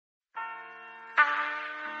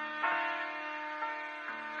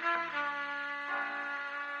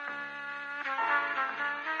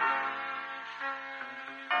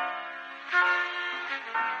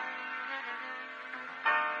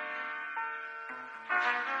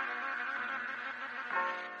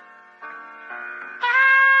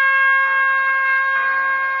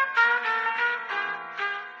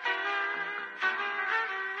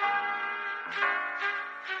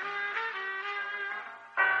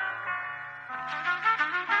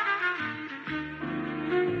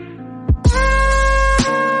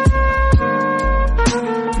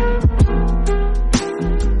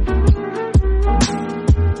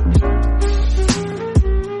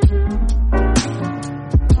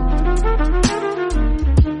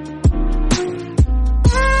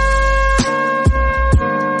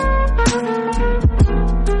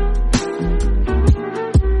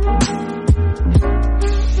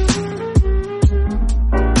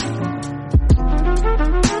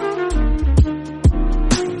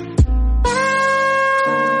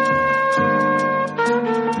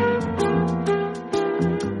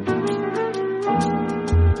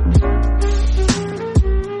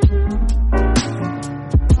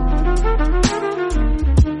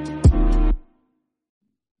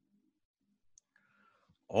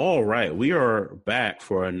All right, we are back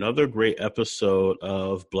for another great episode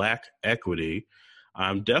of Black Equity.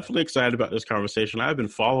 I'm definitely excited about this conversation. I've been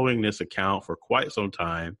following this account for quite some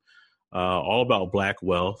time, all about Black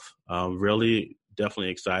wealth. I'm really definitely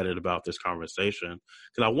excited about this conversation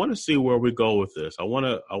because I want to see where we go with this. I want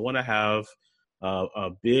to have a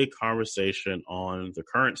big conversation on the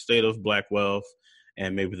current state of Black wealth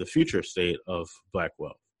and maybe the future state of Black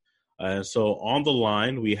wealth. And so on the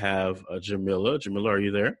line, we have Jamilah. Jamilah, are you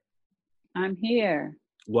there? I'm here.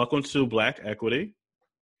 Welcome to Black Equity.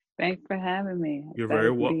 Thanks for having me. You're very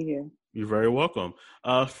welcome. You're very welcome.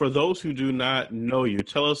 For those who do not know you,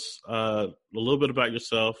 tell us a little bit about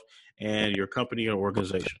yourself and your company and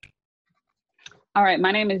organization. All right.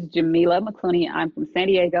 My name is Jamilah McCluney. I'm from San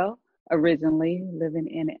Diego, originally living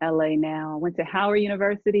in LA now. I went to Howard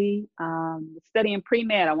University, studying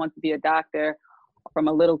pre-med. I wanted to be a doctor. From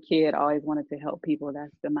a little kid, I always wanted to help people.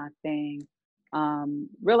 That's been my thing.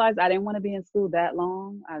 Realized I didn't want to be in school that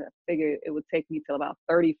long. I figured it would take me till about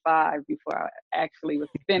 35 before I actually was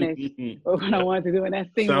finished with what I wanted to do. And that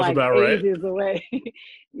seemed like ages away.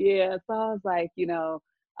 Yeah. So I was like,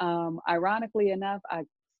 ironically enough, I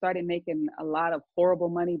started making a lot of horrible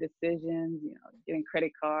money decisions, getting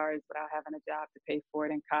credit cards without having a job to pay for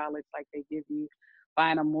it in college like they give you.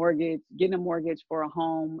 Buying a mortgage, getting a mortgage for a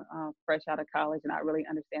home fresh out of college, and not really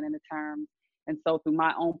understanding the terms. And so through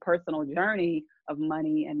my own personal journey of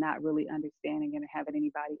money and not really understanding and having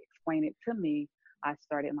anybody explain it to me, I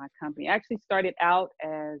started my company. I actually started out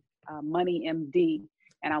as Money MD,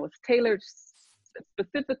 and I was tailored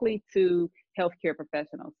specifically to healthcare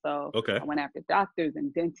professionals. So I went after doctors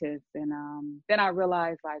and dentists, and then I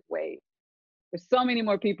realized, like, wait, there's so many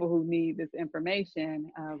more people who need this information.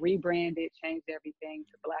 Rebranded, changed everything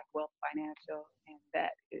to Black Wealth Financial, and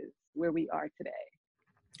that is where we are today.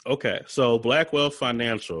 Okay, so Black Wealth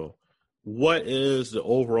Financial, what is the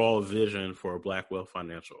overall vision for Black Wealth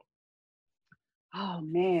Financial? Oh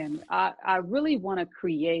man, I really want to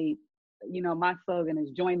create, my slogan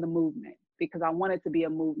is join the movement, because I want it to be a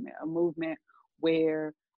movement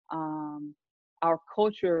where our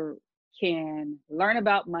culture can learn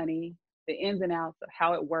about money, the ins and outs of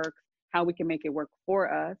how it works, how we can make it work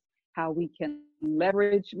for us, how we can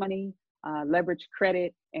leverage money, leverage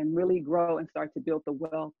credit, and really grow and start to build the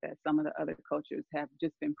wealth that some of the other cultures have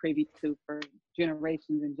just been privy to for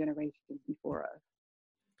generations and generations before us.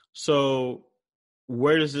 So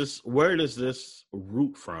where does this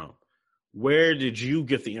root from? Where did you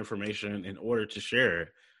get the information in order to share it?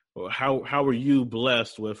 How were you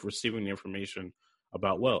blessed with receiving the information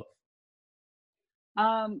about wealth?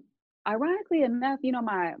 Ironically enough,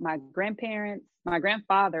 my grandparents, my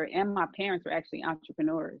grandfather and my parents were actually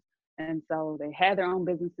entrepreneurs. And so they had their own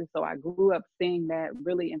businesses. So I grew up seeing that,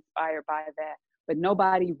 really inspired by that. But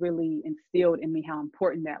nobody really instilled in me how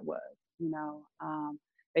important that was.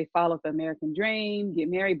 They followed the American dream, get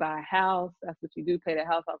married, buy a house. That's what you do, pay the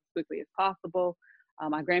house off as quickly as possible.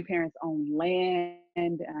 My grandparents owned land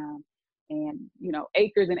and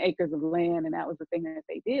acres and acres of land. And that was the thing that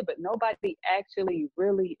they did. But nobody actually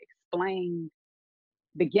really explained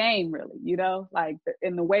the game, really,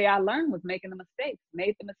 and the way I learned was making the mistakes,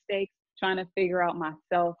 made the mistakes, trying to figure out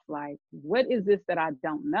myself, like, what is this that I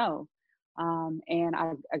don't know? And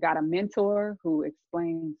I got a mentor who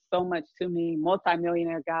explained so much to me,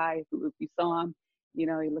 multimillionaire guy who, if you saw him, he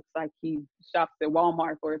looks like he shops at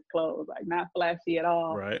Walmart for his clothes, like not flashy at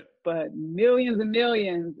all, right? But millions and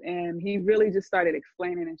millions. And he really just started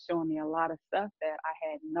explaining and showing me a lot of stuff that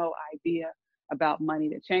I had no idea about money,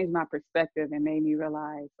 that changed my perspective and made me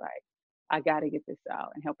realize, like, I got to get this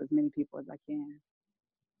out and help as many people as I can.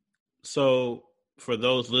 So for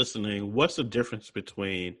those listening, what's the difference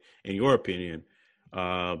between, in your opinion,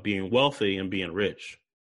 being wealthy and being rich?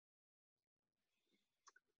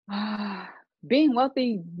 Being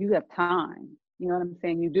wealthy, you have time. You know what I'm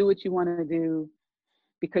saying? You do what you want to do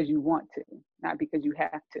because you want to, not because you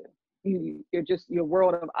have to. Your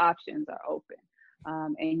world of options are open,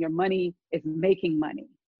 and your money is making money.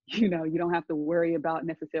 You know, you don't have to worry about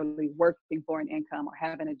necessarily working for an income or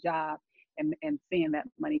having a job and seeing that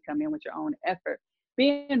money come in with your own effort.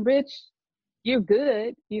 Being rich, you're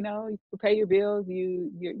good. You know, you pay your bills,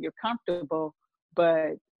 you're comfortable,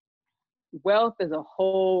 but wealth is it's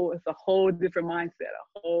a whole different mindset,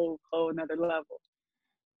 a whole another level.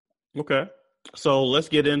 Okay. So let's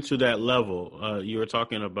get into that level. You were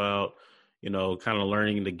talking about, kind of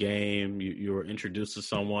learning the game. You were introduced to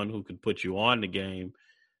someone who could put you on the game.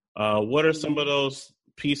 What are some of those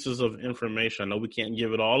pieces of information? I know we can't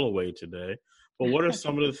give it all away today, but what are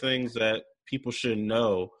some of the things that people should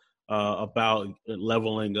know about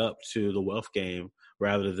leveling up to the wealth game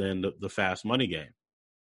rather than the fast money game?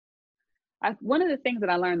 One of the things that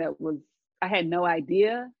I learned I had no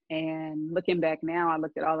idea. And looking back now, I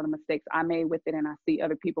looked at all of the mistakes I made with it and I see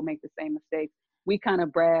other people make the same mistakes. We kind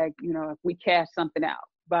of brag, if we cash something out,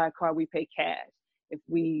 buy a car, we pay cash. If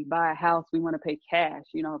we buy a house, we want to pay cash,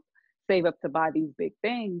 save up to buy these big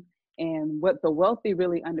things. And what the wealthy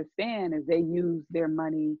really understand is they use their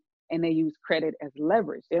money and they use credit as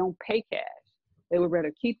leverage. They don't pay cash. They would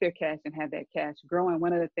rather keep their cash and have that cash grow. And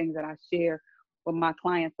one of the things that I share with my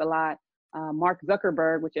clients a lot, Mark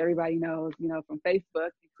Zuckerberg, which everybody knows, from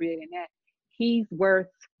Facebook, creating that, he's worth,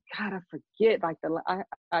 God, I forget,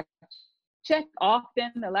 I check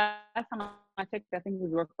often. The last time I checked, I think he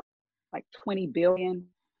was worth like 20 billion,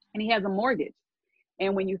 and he has a mortgage.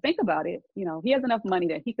 And when you think about it, he has enough money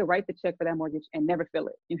that he could write the check for that mortgage and never feel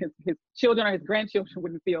it. His children or his grandchildren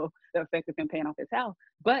wouldn't feel the effect of him paying off his house,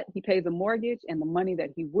 but he pays a mortgage, and the money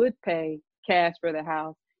that he would pay cash for the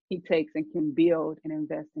house, he takes and can build and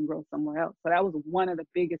invest and grow somewhere else. So that was one of the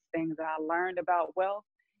biggest things that I learned about wealth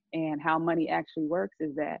and how money actually works,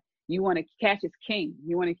 is that cash is king.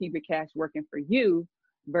 You want to keep your cash working for you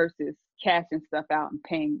versus cashing stuff out and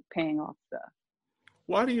paying off stuff.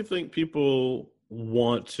 Why do you think people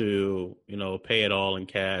want to, pay it all in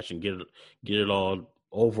cash and get it all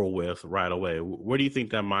over with right away? Where do you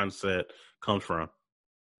think that mindset comes from?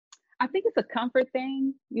 I think it's a comfort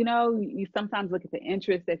thing. You sometimes look at the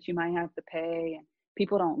interest that you might have to pay, and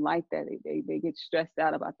people don't like that. They get stressed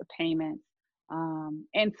out about the payments.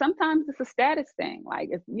 And sometimes it's a status thing. Like,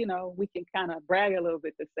 we can kind of brag a little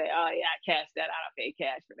bit to say, oh yeah, I cashed that out. I paid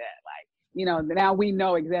cash for that. Like, now we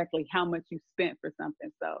know exactly how much you spent for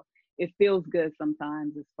something. So it feels good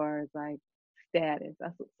sometimes as far as like status.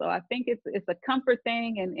 So I think it's a comfort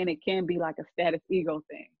thing, and it can be like a status ego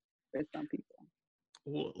thing for some people.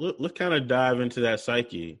 Well, let's kind of dive into that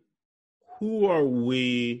psyche. Who are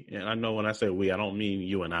we? And I know when I say we, I don't mean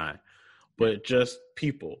you and I, but just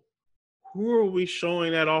people. Who are we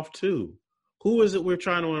showing that off to? Who is it we're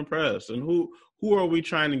trying to impress? And who are we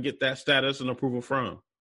trying to get that status and approval from?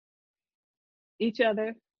 Each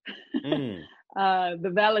other. The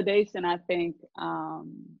validation, I think,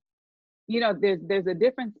 there's a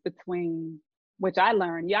difference between, which I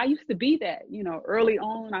learned. Yeah, I used to be that, early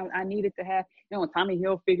on, I needed to have, when Tommy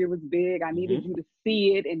Hilfiger was big, I needed you to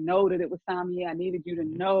see it and know that it was Tommy. I needed you to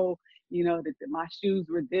know, that my shoes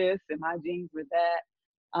were this and my jeans were that.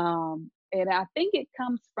 And I think it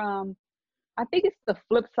comes from, I think it's the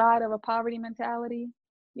flip side of a poverty mentality,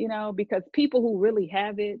 because people who really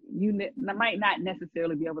have it, might not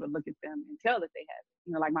necessarily be able to look at them and tell that they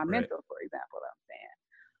have it. Like my mentor, for example, that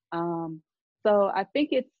I'm saying. So I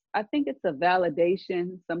think it's a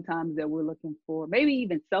validation sometimes that we're looking for, maybe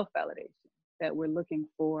even self-validation, that we're looking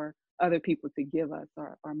for other people to give us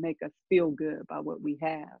or make us feel good about what we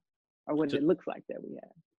have or what it looks like that we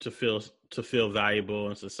have. To feel valuable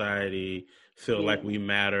in society, feel like we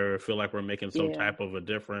matter, feel like we're making some type of a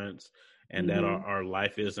difference, and that our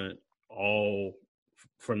life isn't all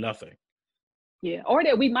for nothing. Yeah, or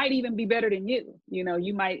that we might even be better than you.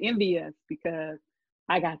 You might envy us because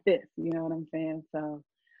I got this. You know what I'm saying? So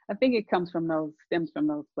I think it stems from those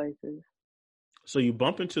places. So you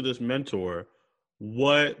bump into this mentor.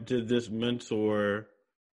 What did this mentor?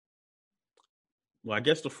 Well, I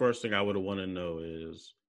guess the first thing I would want to know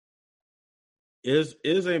is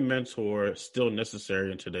a mentor still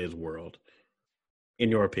necessary in today's world, in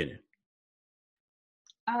your opinion?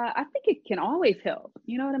 I think it can always help.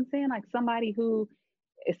 You know what I'm saying? Like somebody who,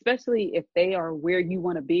 especially if they are where you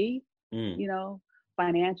want to be,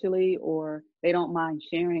 financially, or they don't mind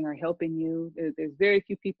sharing or helping you. There's very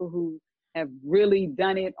few people who have really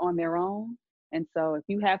done it on their own. And so if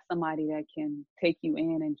you have somebody that can take you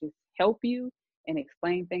in and just help you and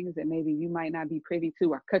explain things that maybe you might not be privy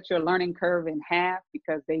to, or cut your learning curve in half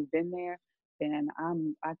because they've been there, then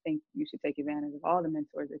I think you should take advantage of all the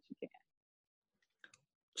mentors that you can.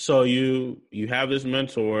 So you have this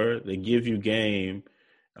mentor, they give you game.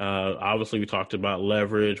 Obviously, we talked about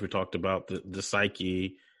leverage. We talked about the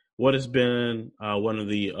psyche. What has been one of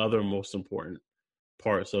the other most important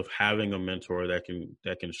parts of having a mentor that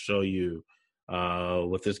can show you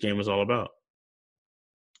what this game is all about?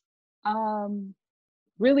 Um,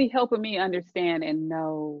 Really helping me understand and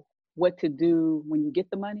know what to do when you get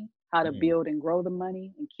the money, how to Mm-hmm. build and grow the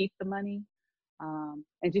money and keep the money,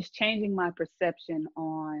 and just changing my perception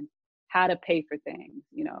on how to pay for things,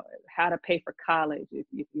 how to pay for college if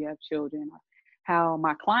you have children, or how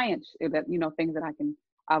my clients, that, things that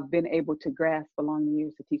I've been able to grasp along the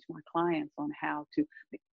years to teach my clients on how to,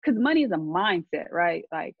 because money is a mindset, right?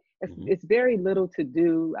 Like it's very little to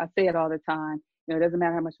do. I say it all the time. It doesn't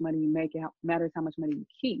matter how much money you make, it matters how much money you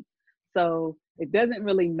keep. So it doesn't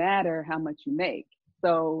really matter how much you make.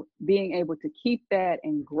 So being able to keep that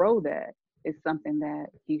and grow that is something that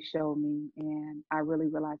he showed me. And I really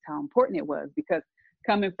realized how important it was, because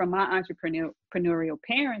coming from my entrepreneurial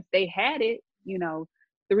parents, they had it,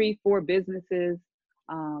 3, 4 businesses,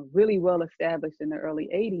 really well established in the early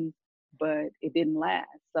 80s, but it didn't last.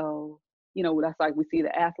 So, that's like we see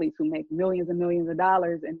the athletes who make millions and millions of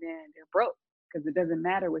dollars and then they're broke, because it doesn't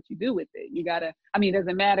matter what you do with it. It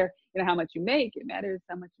doesn't matter, how much you make. It matters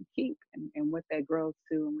how much you keep and what that grows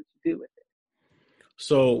to and what you do with it.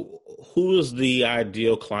 So, who is the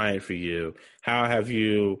ideal client for you? How have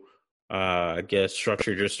you, I guess,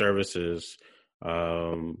 structured your services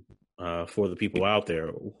for the people out there?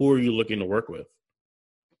 Who are you looking to work with?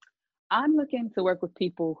 I'm looking to work with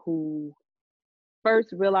people who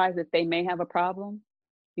first realize that they may have a problem.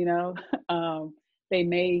 You know, they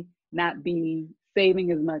may not be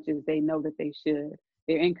saving as much as they know that they should.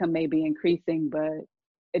 Their income may be increasing, but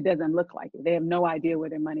it doesn't look like it. They have no idea where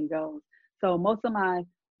their money goes. So 99%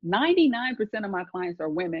 of my clients are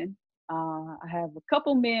women. I have a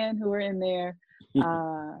couple men who are in there.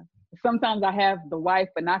 Sometimes I have the wife,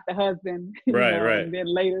 but not the husband, Right. and then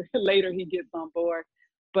later he gets on board.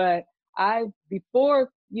 But before,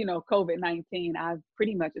 COVID-19, I've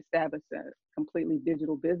pretty much established a completely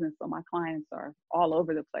digital business. So my clients are all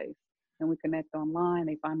over the place, and we connect online.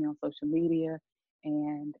 They find me on social media,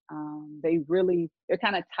 and they're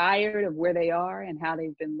kind of tired of where they are and how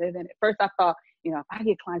they've been living. At first I thought, if I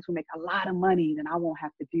get clients who make a lot of money, then I won't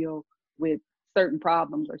have to deal with certain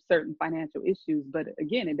problems or certain financial issues. But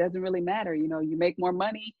again, it doesn't really matter. You make more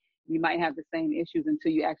money, you might have the same issues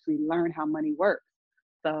until you actually learn how money works.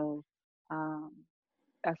 So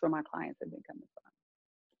that's where my clients have been coming from.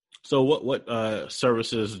 So, what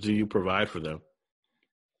services do you provide for them?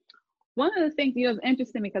 One of the things, is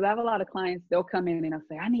interesting, because I have a lot of clients, they'll come in and they'll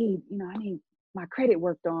say, I need my credit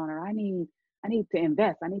worked on, or I need to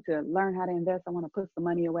invest. I need to learn how to invest. I want to put some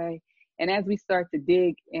money away. And as we start to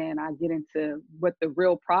dig and I get into what the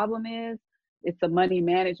real problem is, it's a money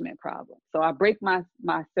management problem. So I break my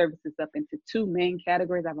services up into 2 main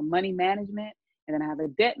categories. I have a money management, and then I have a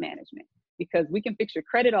debt management. Because we can fix your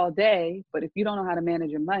credit all day, but if you don't know how to manage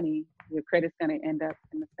your money, your credit's going to end up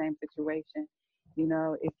in the same situation.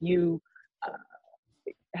 If you,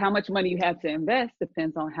 how much money you have to invest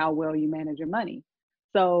depends on how well you manage your money.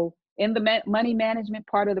 So in the money management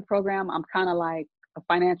part of the program, I'm kind of like a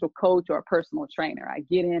financial coach or a personal trainer. I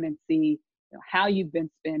get in and see how you've been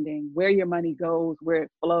spending, where your money goes, where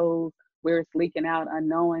it flows, where it's leaking out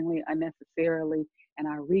unknowingly, unnecessarily. And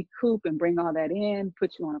I recoup and bring all that in,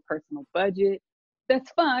 put you on a personal budget. That's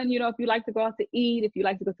fun. If you like to go out to eat, if you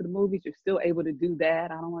like to go to the movies, you're still able to do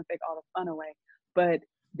that. I don't want to take all the fun away. But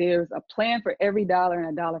there's a plan for every dollar and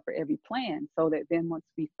a dollar for every plan, so that then once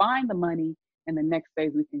we find the money, in the next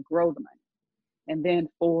phase, we can grow the money. And then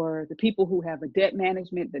for the people who have the debt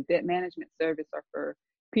management service are for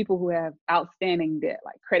people who have outstanding debt,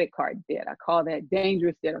 like credit card debt. I call that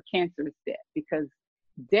dangerous debt or cancerous debt, because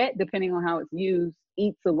debt, depending on how it's used,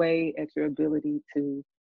 eats away at your ability to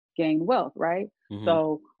gain wealth, right? Mm-hmm.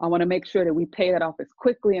 So I want to make sure that we pay that off as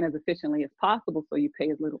quickly and as efficiently as possible, so you pay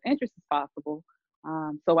as little interest as possible.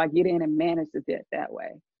 So I get in and manage the debt that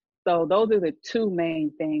way. So those are the 2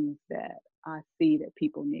 main things that I see that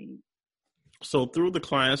people need. So through the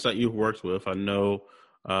clients that you've worked with, I know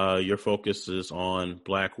your focus is on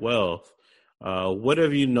Black wealth. What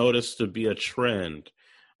have you noticed to be a trend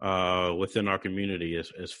within our community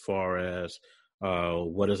as far as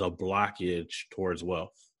what is a blockage towards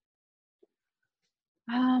wealth?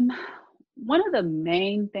 One of the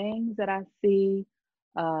main things that I see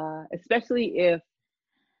especially if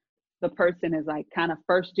the person is like kind of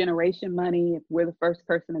first generation money. If we're the first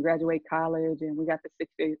person to graduate college and we got the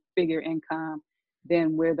six-figure income,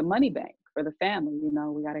 then we're the money bank for the family. You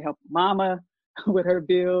know, we got to help mama with her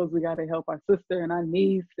bills. We got to help our sister and our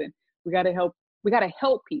niece, and we got to help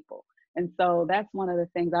people. And so that's one of the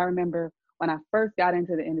things I remember when I first got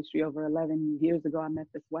into the industry over 11 years ago. I met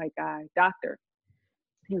this white guy, doctor.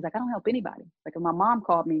 He was like, I don't help anybody. Like if my mom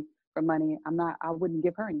called me for money, I wouldn't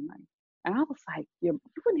give her any money. And I was like, you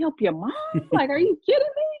wouldn't help your mom? Like, are you kidding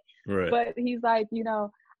me? Right. But he's like,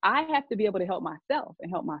 I have to be able to help myself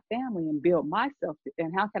and help my family and build myself.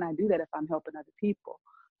 And how can I do that if I'm helping other people?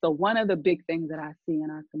 So one of the big things that I see in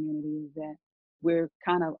our community is that we're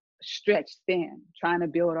kind of stretched thin, trying to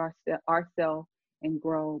build ourselves and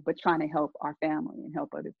grow, but trying to help our family and help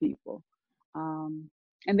other people. And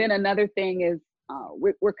then another thing is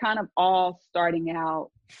we're kind of all starting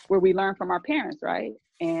out where we learn from our parents, right?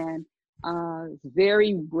 And it's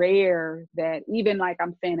very rare that even like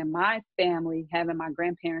I'm saying in my family, having my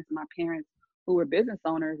grandparents and my parents who were business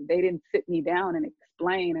owners, they didn't sit me down and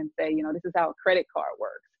explain and say, this is how a credit card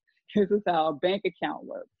works. This is how a bank account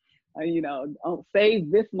works. Don't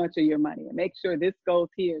save this much of your money and make sure this goes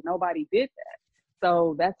here. Nobody did that.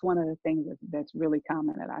 So that's one of the things that's really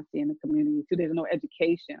common that I see in the community too. There's no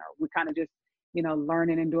education, or we're kind of just,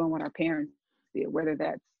 learning and doing what our parents did, whether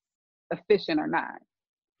that's efficient or not.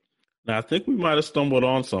 Now, I think we might have stumbled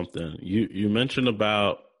on something. You mentioned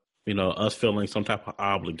about, us feeling some type of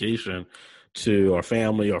obligation to our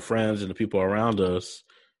family, our friends, and the people around us.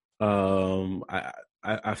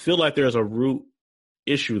 I feel like there's a root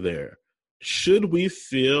issue there. Should we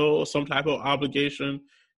feel some type of obligation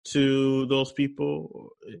to those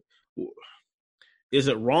people? Is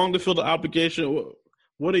it wrong to feel the obligation?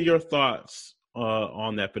 What are your thoughts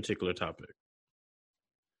on that particular topic?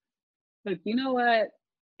 Look, you know what?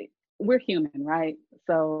 We're human, right?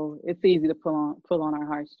 So it's easy to pull on our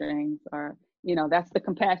heartstrings, or that's the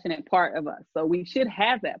compassionate part of us. So we should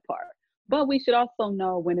have that part, but we should also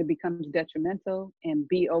know when it becomes detrimental and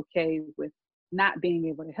be okay with not being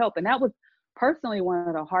able to help. And that was personally one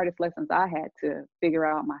of the hardest lessons I had to figure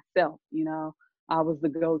out myself. I was the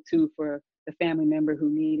go-to for the family member who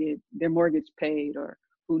needed their mortgage paid, or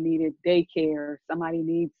who needed daycare, or somebody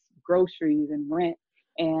needs groceries and rent.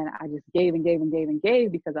 And I just gave and gave and gave and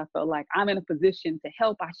gave because I felt like I'm in a position to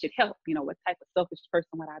help. I should help. What type of selfish person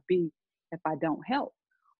would I be if I don't help?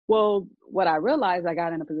 Well, what I realized, I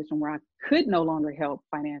got in a position where I could no longer help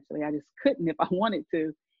financially. I just couldn't if I wanted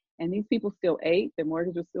to. And these people still ate, their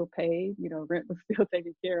mortgage was still paid, rent was still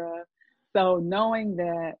taken care of. So knowing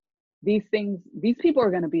that these people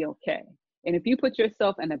are going to be okay. And if you put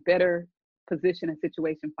yourself in a better position and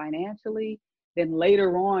situation financially, then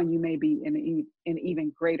later on you may be in an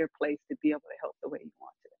even greater place to be able to help the way you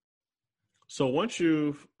want to. So once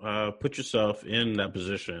you've put yourself in that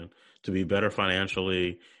position to be better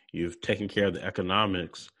financially, you've taken care of the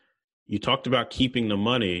economics, you talked about keeping the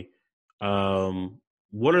money.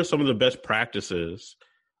 What are some of the best practices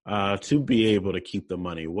to be able to keep the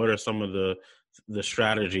money? What are some of the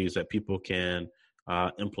strategies that people can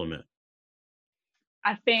implement?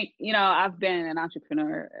 I think, I've been an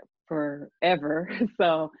entrepreneur forever.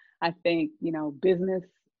 So I think,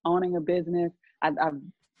 owning a business, I've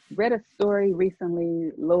read a story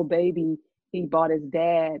recently, Lil Baby, he bought his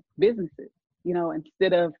dad businesses,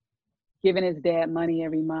 instead of giving his dad money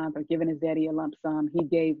every month or giving his daddy a lump sum,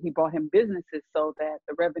 he bought him businesses so that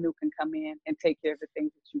the revenue can come in and take care of the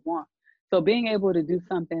things that you want. So being able to do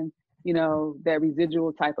something, that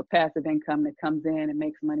residual type of passive income that comes in and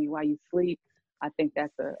makes money while you sleep, I think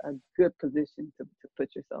that's a good position to put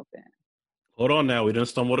yourself in. Hold on now. We done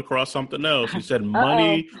stumbled across something else. You said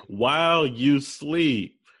money while you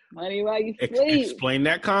sleep. Money while you sleep. Explain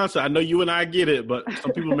that concept. I know you and I get it, but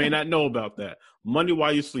some people may not know about that. Money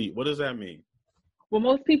while you sleep. What does that mean? Well,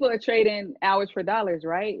 most people are trading hours for dollars,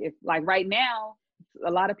 right? If like right now,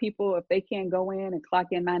 a lot of people, if they can't go in and clock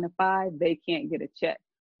in 9 to 5, they can't get a check.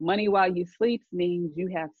 Money while you sleep means you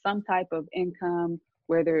have some type of income,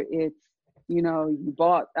 whether it's, you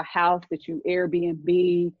bought a house that you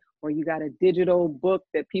Airbnb, or you got a digital book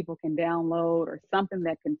that people can download, or something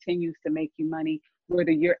that continues to make you money,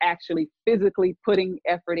 whether you're actually physically putting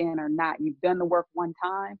effort in or not. You've done the work one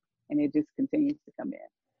time and it just continues to come in.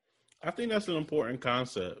 I think that's an important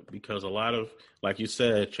concept because a lot of, like you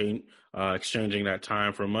said, exchanging that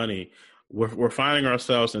time for money. We're finding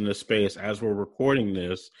ourselves in this space as we're recording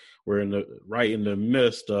this. We're right in the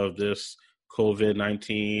midst of this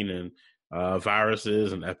COVID-19 and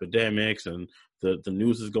viruses and epidemics, and the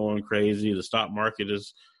news is going crazy. The stock market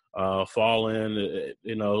is falling.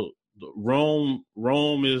 Rome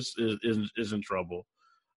is in trouble.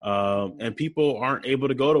 And people aren't able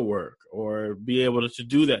to go to work or be able to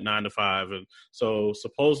do that 9 to 5. And so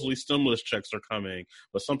supposedly stimulus checks are coming,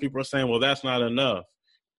 but some people are saying, well, that's not enough.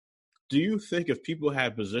 Do you think if people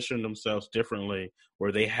had positioned themselves differently,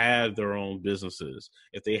 where they had their own businesses,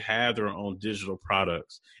 if they had their own digital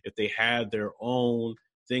products, if they had their own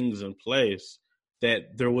things in place,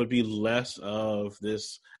 that there would be less of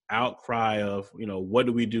this outcry of, what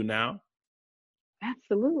do we do now?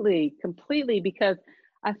 Absolutely, completely. Because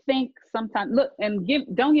I think sometimes, look, and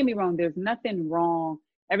don't get me wrong, there's nothing wrong.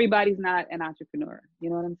 Everybody's not an entrepreneur. You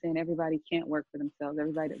know what I'm saying? Everybody can't work for themselves.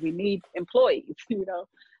 We need employees,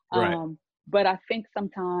 Right. But I think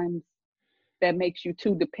sometimes that makes you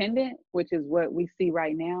too dependent, which is what we see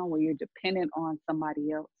right now, where you're dependent on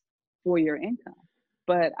somebody else for your income.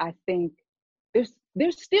 But I think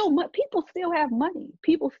there's still people still have money.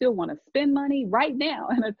 People still want to spend money right now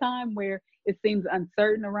in a time where it seems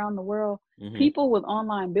uncertain around the world. Mm-hmm. People with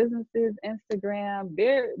online businesses, Instagram,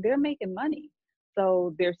 they're making money.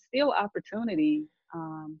 So there's still opportunity.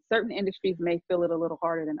 Certain industries may feel it a little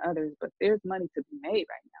harder than others, but there's money to be made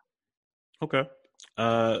right now. Okay.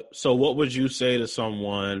 So what would you say to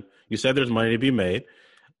someone? You said there's money to be made.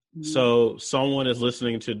 Mm-hmm. So someone is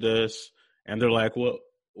listening to this and they're like, well,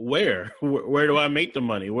 where do I make the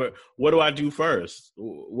money? What do I do first?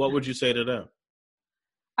 What would you say to them?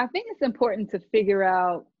 I think it's important to figure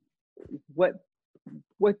out what,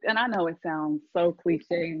 and I know it sounds so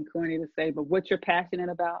cliche and corny to say, but what you're passionate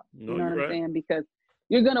about, No, you know what I'm right. saying? Because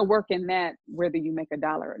you're going to work in that whether you make $1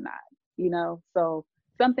 or not, So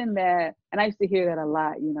something that, and I used to hear that a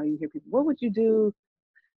lot, you hear people, what would you do?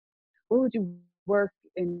 What would you work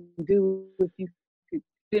and do if you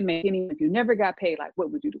didn't make any, if you never got paid? Like,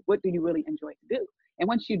 what would you do? What do you really enjoy to do? And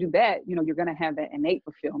once you do that, you're going to have that innate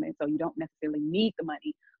fulfillment. So you don't necessarily need the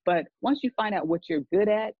money. But once you find out what you're good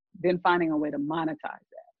at, then finding a way to monetize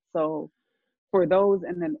that. So for those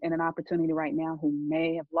in an opportunity right now who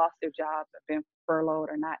may have lost their jobs or been furloughed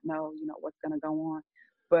or not know, what's going to go on,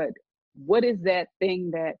 but what is that thing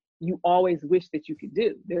that you always wish that you could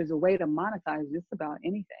do? There's a way to monetize just about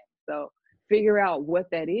anything. So figure out what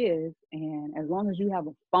that is, and as long as you have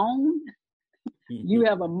a phone, you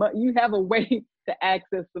have a way to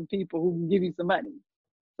access some people who can give you some money.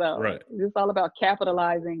 So right. It's all about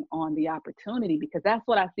capitalizing on the opportunity, because that's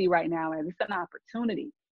what I see right now as it's an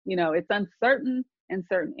opportunity. It's uncertain in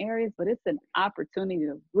certain areas, but it's an opportunity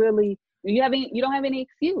to really, you don't have any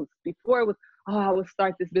excuse. Before it was, I will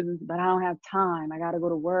start this business, but I don't have time. I got to go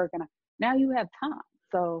to work. And now you have time.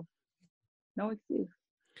 So no excuse.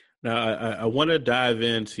 Now, I want to dive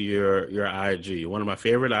into your IG, one of my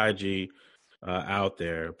favorite IG out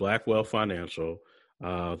there, Blackwell Financial.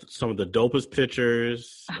 Some of the dopest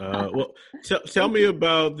pictures. Well, tell me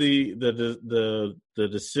about the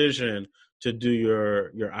decision to do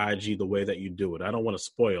your IG the way that you do it. I don't want to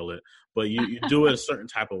spoil it, but you do it a certain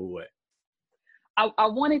type of way. I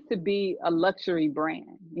want it to be a luxury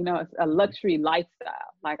brand, it's a luxury lifestyle.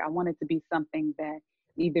 Like, I want it to be something that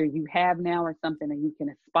either you have now or something that you can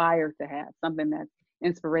aspire to have, something that's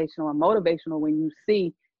inspirational or motivational when you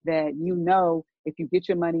see that, if you get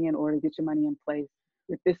your money in order, get your money in place,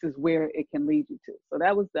 that this is where it can lead you to. So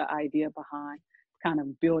that was the idea behind kind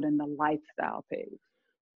of building the lifestyle page.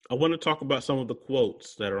 I want to talk about some of the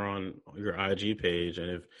quotes that are on your IG page,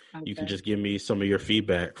 and if you can just give me some of your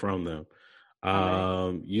feedback from them.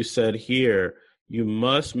 You said here, you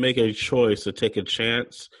must make a choice to take a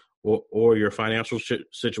chance or your financial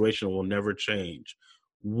situation will never change.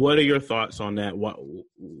 What are your thoughts on that?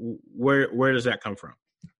 Where does that come from?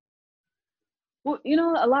 Well,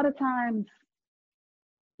 a lot of times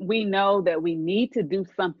we know that we need to do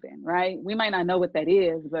something, right? We might not know what that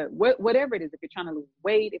is, but whatever it is, if you're trying to lose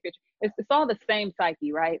weight, it's all the same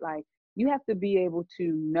psyche, right? Like, you have to be able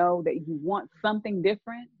to know that you want something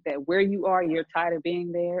different, that where you are, you're tired of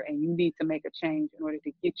being there, and you need to make a change in order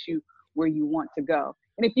to get you where you want to go.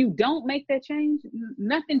 And if you don't make that change,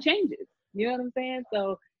 nothing changes. You know what I'm saying?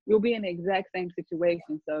 So you'll be in the exact same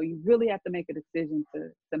situation. So you really have to make a decision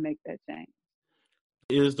to make that change.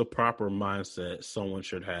 Is the proper mindset someone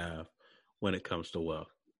should have when it comes to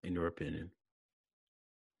wealth, in your opinion?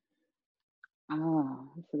 Oh,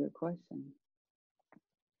 that's a good question.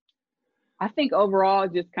 I think overall,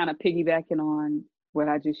 just kind of piggybacking on what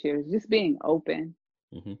I just shared, is just being open,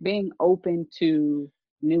 being open to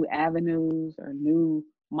new avenues or new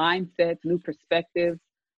mindsets, new perspectives,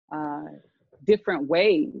 different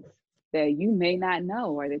ways that you may not know,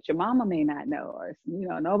 or that your mama may not know, or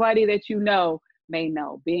nobody that may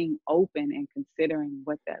know. Being open and considering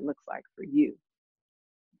what that looks like for you.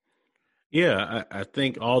 Yeah, I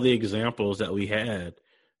think all the examples that we had,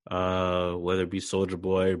 whether it be Soldier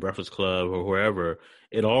Boy, Breakfast Club, or wherever,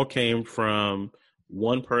 it all came from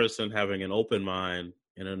one person having an open mind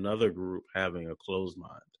and another group having a closed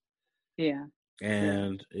mind. Yeah.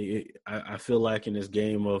 And I feel like in this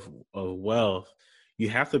game of wealth, you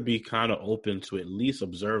have to be kind of open to at least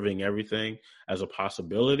observing everything as a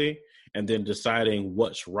possibility and then deciding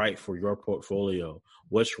what's right for your portfolio,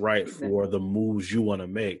 what's right for the moves you want to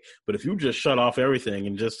make. But if you just shut off everything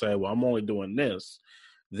and just say, well, I'm only doing this,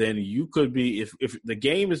 then you could be, if the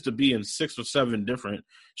game is to be in 6 or 7 different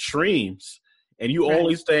streams and you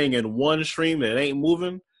only staying in one stream that ain't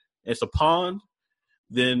moving, it's a pond,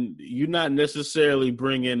 then you're not necessarily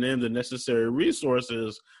bringing in the necessary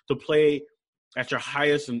resources to play at your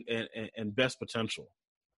highest and best potential.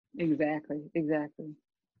 Exactly.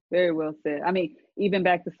 Very well said. I mean, even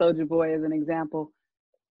back to Soldier Boy as an example,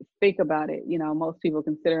 think about it. You know, most people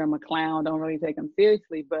consider him a clown, don't really take him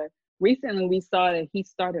seriously. But recently we saw that he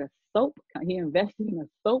started a soap. He invested in a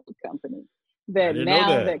soap company. That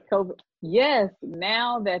now that COVID,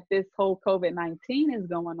 now that this whole COVID-19 is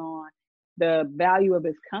going on, the value of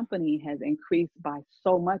his company has increased by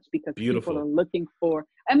so much because people are looking for.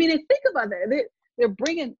 I mean, and think about that. They're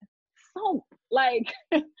bringing soap. Like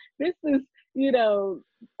this is, you know,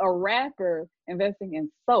 a rapper investing in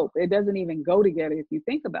soap. It doesn't even go together if you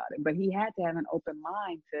think about it. But he had to have an open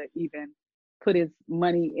mind to even put his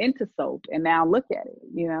money into soap. And now look at it,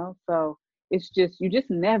 you know. So it's just, you just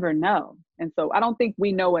never know. And so I don't think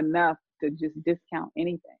we know enough to just discount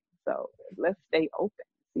anything. So let's stay open,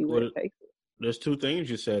 see where it takes us. There's 2 things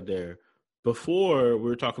you said there. Before, we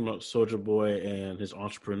were talking about Soulja Boy and his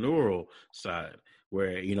entrepreneurial side,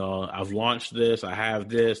 where, you know, I've launched this, I have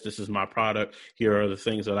this is my product, here are the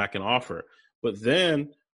things that I can offer. But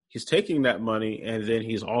then he's taking that money and then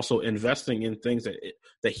he's also investing in things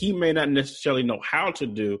that he may not necessarily know how to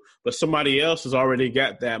do, but somebody else has already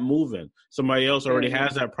got that moving. Somebody else already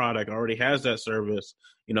has that product, already has that service,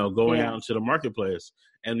 you know, going out into the marketplace.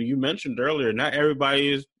 And you mentioned earlier, not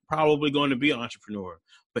everybody is probably going to be an entrepreneur,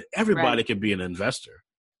 but everybody can be an investor.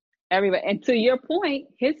 Everybody. And to your point,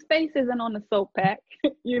 his face isn't on the soap pack.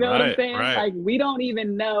 You know what I'm saying? Like, we don't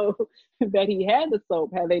even know that he had the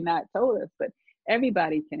soap, had they not told us, but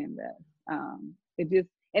everybody can invest.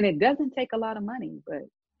 It doesn't take a lot of money, but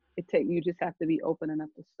you just have to be open enough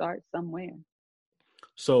to start somewhere.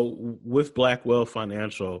 So with Blackwell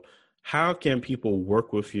Financial, how can people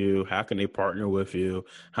work with you? How can they partner with you?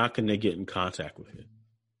 How can they get in contact with you?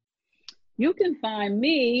 You can find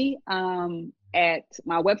me at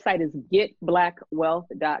my website is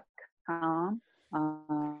getblackwealth.com.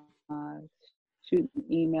 Shoot an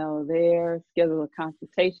email there, schedule a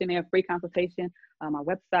consultation there, free consultation. My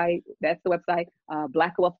website, that's the website,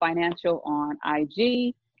 Blackwell Financial on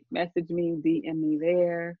IG. Message me, DM me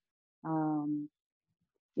there.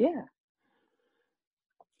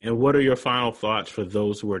 And what are your final thoughts for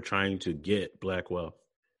those who are trying to get Blackwell?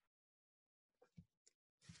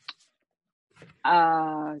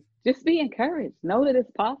 Just be encouraged. Know that it's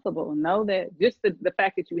possible. Know that just the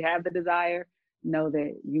fact that you have the desire, know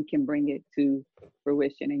that you can bring it to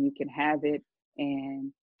fruition and you can have it,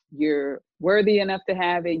 and you're worthy enough to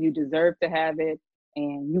have it. You deserve to have it,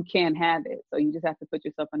 and you can have it. So you just have to put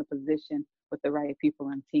yourself in a position with the right people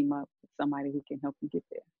and team up with somebody who can help you get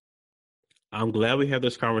there. I'm glad we had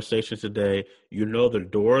this conversation today. You know, the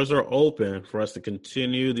doors are open for us to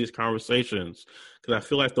continue these conversations, because I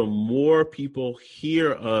feel like the more people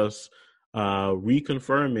hear us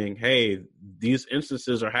reconfirming, hey, these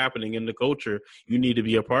instances are happening in the culture, you need to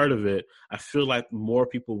be a part of it, I feel like more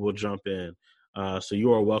people will jump in. So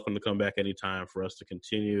you are welcome to come back anytime for us to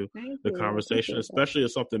continue the conversation, especially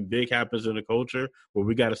if something big happens in the culture where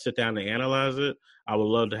we got to sit down and analyze it. I would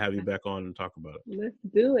love to have you back on and talk about it. Let's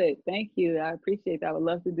do it. Thank you. I appreciate that. I would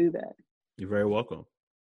love to do that. You're very welcome.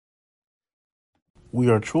 We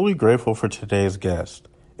are truly grateful for today's guest.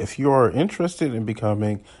 If you are interested in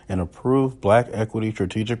becoming an approved Black Equity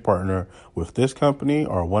Strategic Partner with this company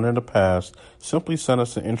or one in the past, simply send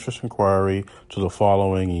us an interest inquiry to the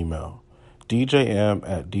following email: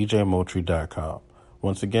 djm@djmotri.com.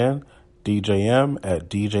 Once again,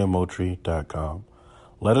 djm@djmotri.com.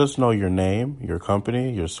 Let us know your name, your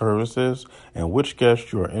company, your services, and which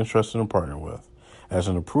guest you are interested in partnering with. As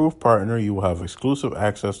an approved partner, you will have exclusive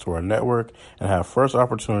access to our network and have first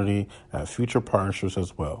opportunity at future partnerships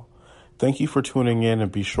as well. Thank you for tuning in, and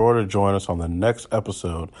be sure to join us on the next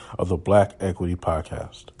episode of the Black Equity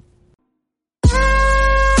Podcast.